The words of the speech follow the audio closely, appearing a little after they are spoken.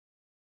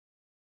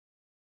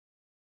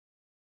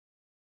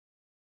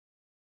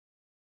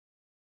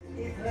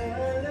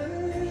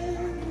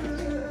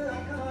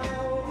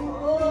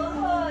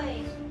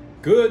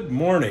Good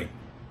morning,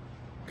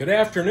 good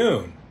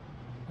afternoon,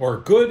 or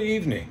good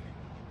evening.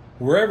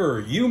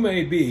 Wherever you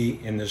may be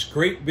in this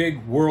great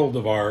big world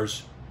of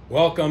ours,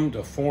 welcome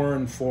to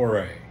Foreign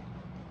Foray.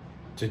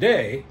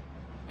 Today,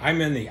 I'm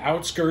in the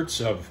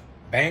outskirts of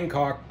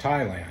Bangkok,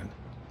 Thailand,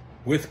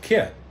 with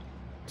Kit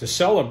to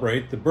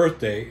celebrate the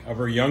birthday of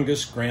her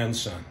youngest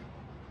grandson.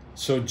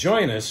 So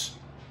join us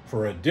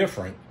for a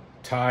different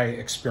Thai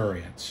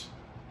experience.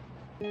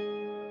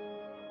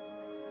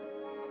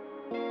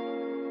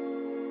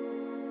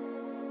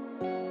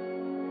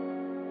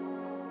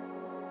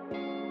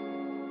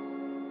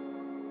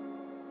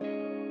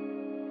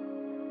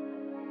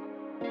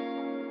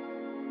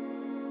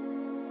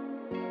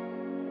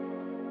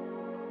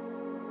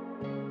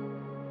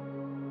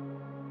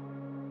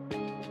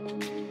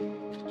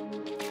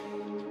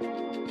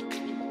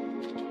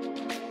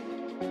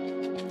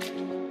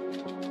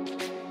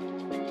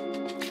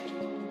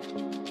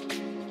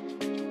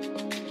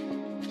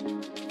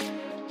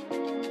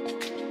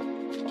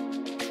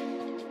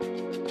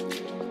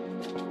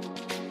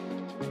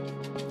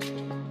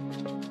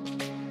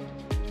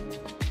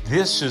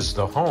 This is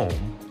the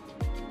home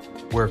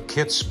where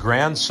Kit's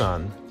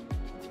grandson,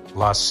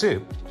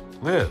 Lasip,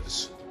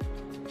 lives.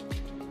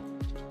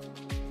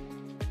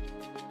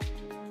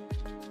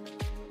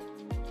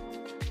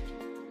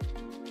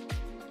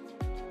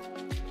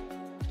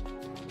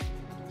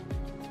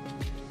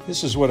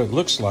 This is what it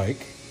looks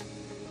like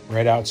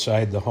right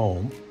outside the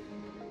home.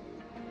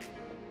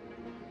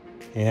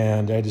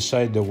 And I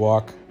decided to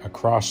walk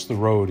across the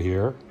road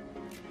here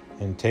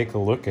and take a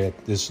look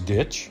at this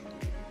ditch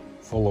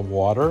full of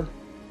water,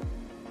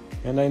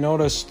 and I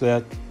noticed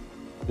that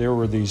there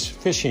were these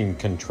fishing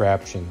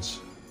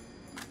contraptions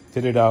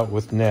fitted out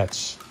with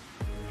nets,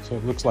 so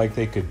it looks like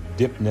they could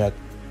dip net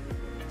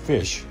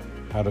fish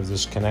out of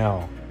this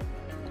canal.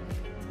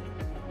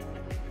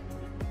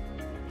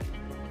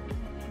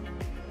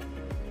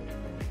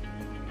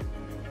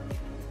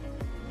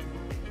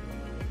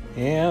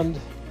 And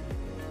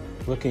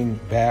looking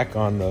back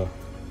on the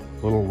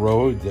little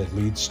road that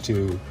leads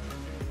to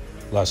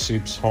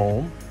Lasip's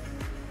home,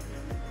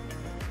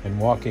 and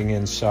walking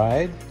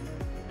inside,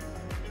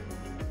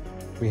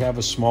 we have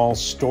a small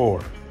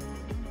store.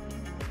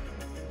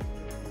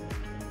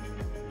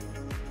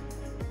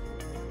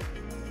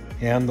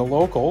 And the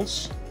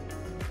locals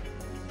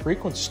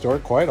frequent the store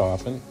quite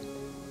often,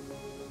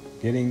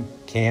 getting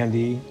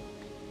candy,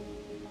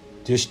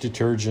 dish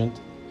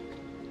detergent,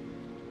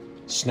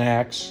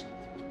 snacks,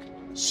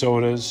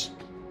 sodas,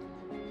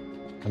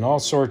 and all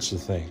sorts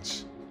of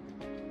things.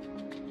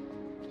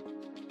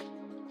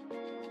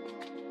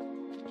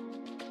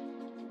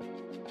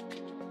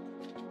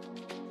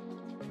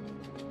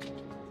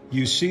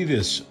 You see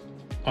this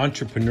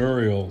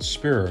entrepreneurial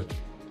spirit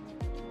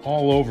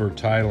all over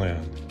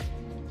Thailand,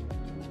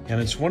 and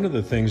it's one of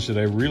the things that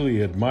I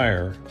really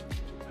admire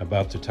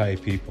about the Thai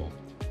people.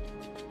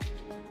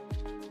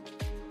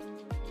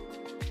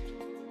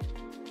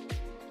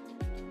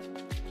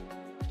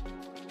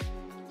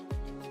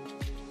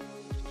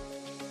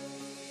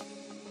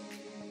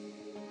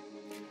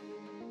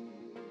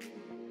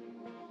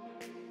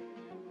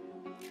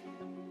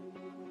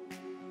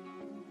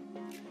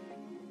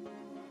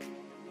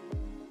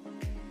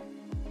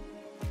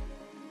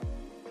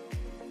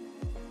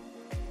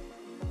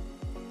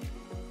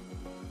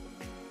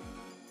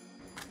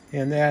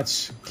 And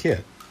that's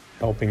Kit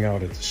helping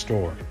out at the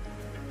store.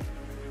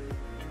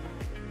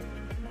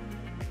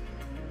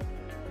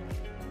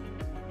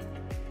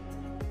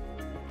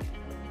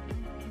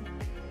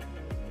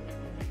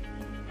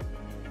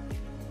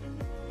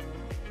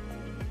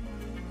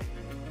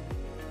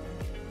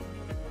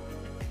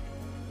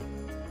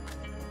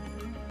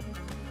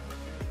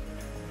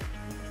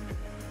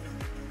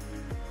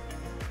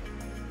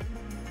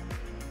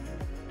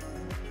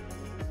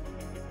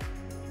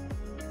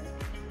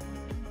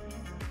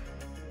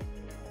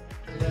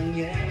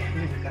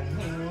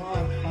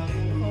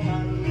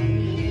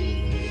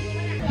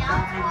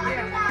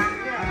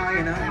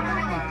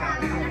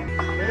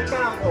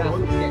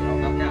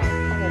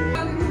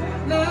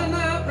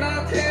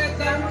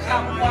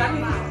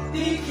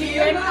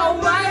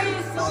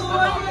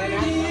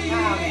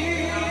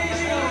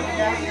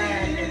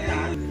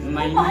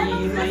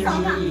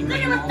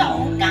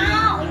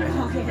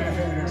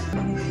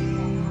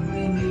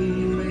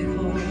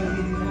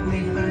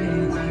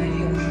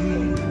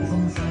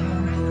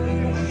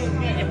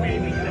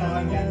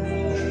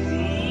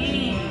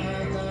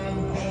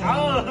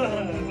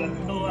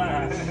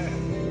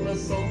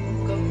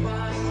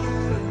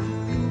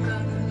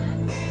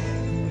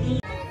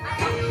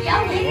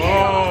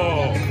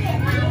 Whoa!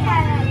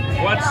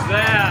 What's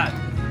that?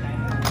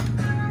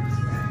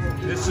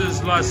 This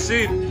is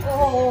Lasip,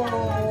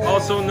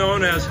 also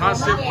known as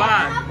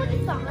Hasipat.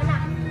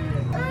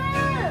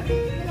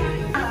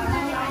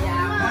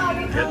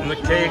 Getting the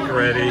cake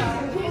ready.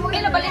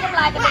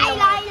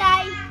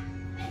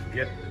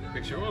 Get the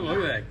picture. Oh, look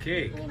at that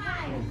cake. Oh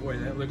boy,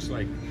 that looks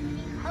like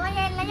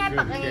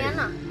good cake.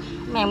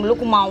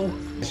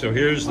 So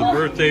here's the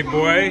birthday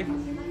boy,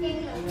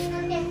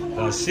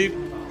 Lasip.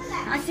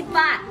 50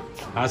 baht.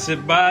 50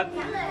 baht.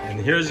 And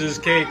here's his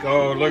cake.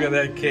 Oh, look at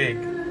that cake.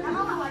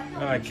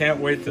 Oh, I can't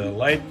wait to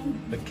light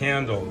the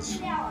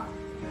candles.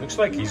 Looks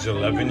like he's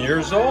 11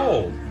 years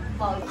old.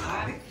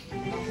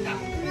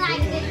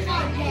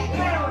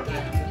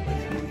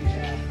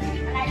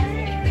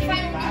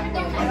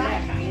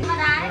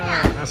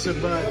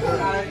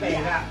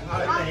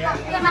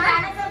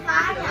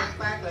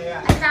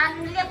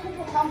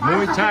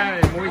 Muay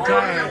Thai, Muay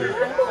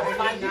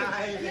Thai.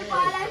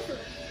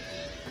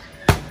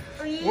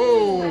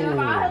 Whoa!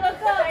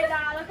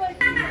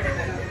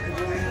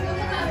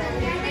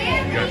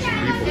 You got some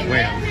people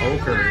playing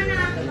poker.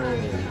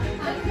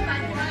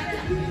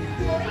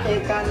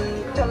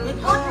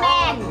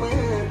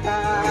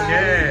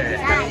 Okay.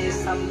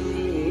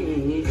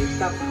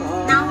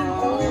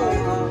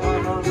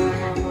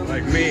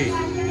 Like me.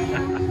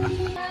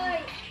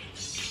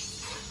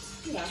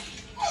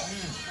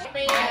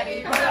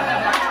 Happy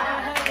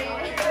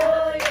birthday to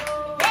you.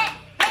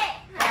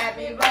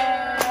 Happy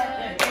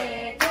birthday to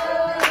you.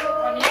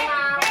 วันนี้ม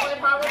าอวย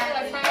พรวันเ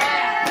กิดแม่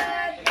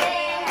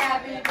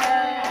Happy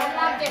birthday ร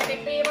อบ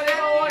70 ปีบริ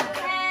บูรณ์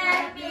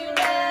Happy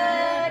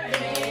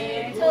birthday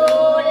to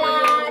ลา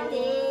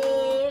ดิ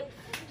บ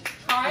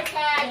ขอให้แก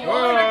อยู่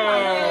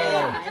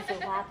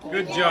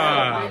Good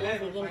job.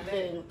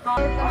 ขอ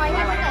ให้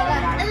แก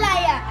อะไร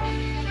อ่ะ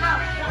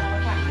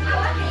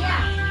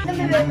ต้องไ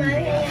ปเป็นไหม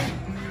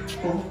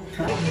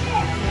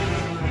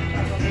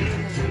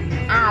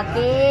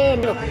กิน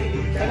ลูก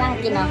ไปนั่ง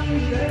กินเนาะ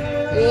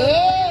เย้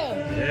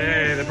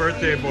Yay, the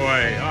birthday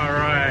boy. All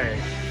right.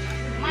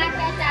 มาแ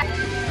ค่จัด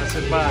That's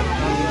it, bud.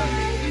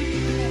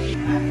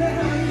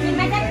 กินไ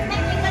ม่ได้ไม่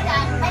กินก็จะ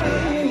ไม่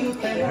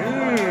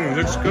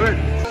Looks good.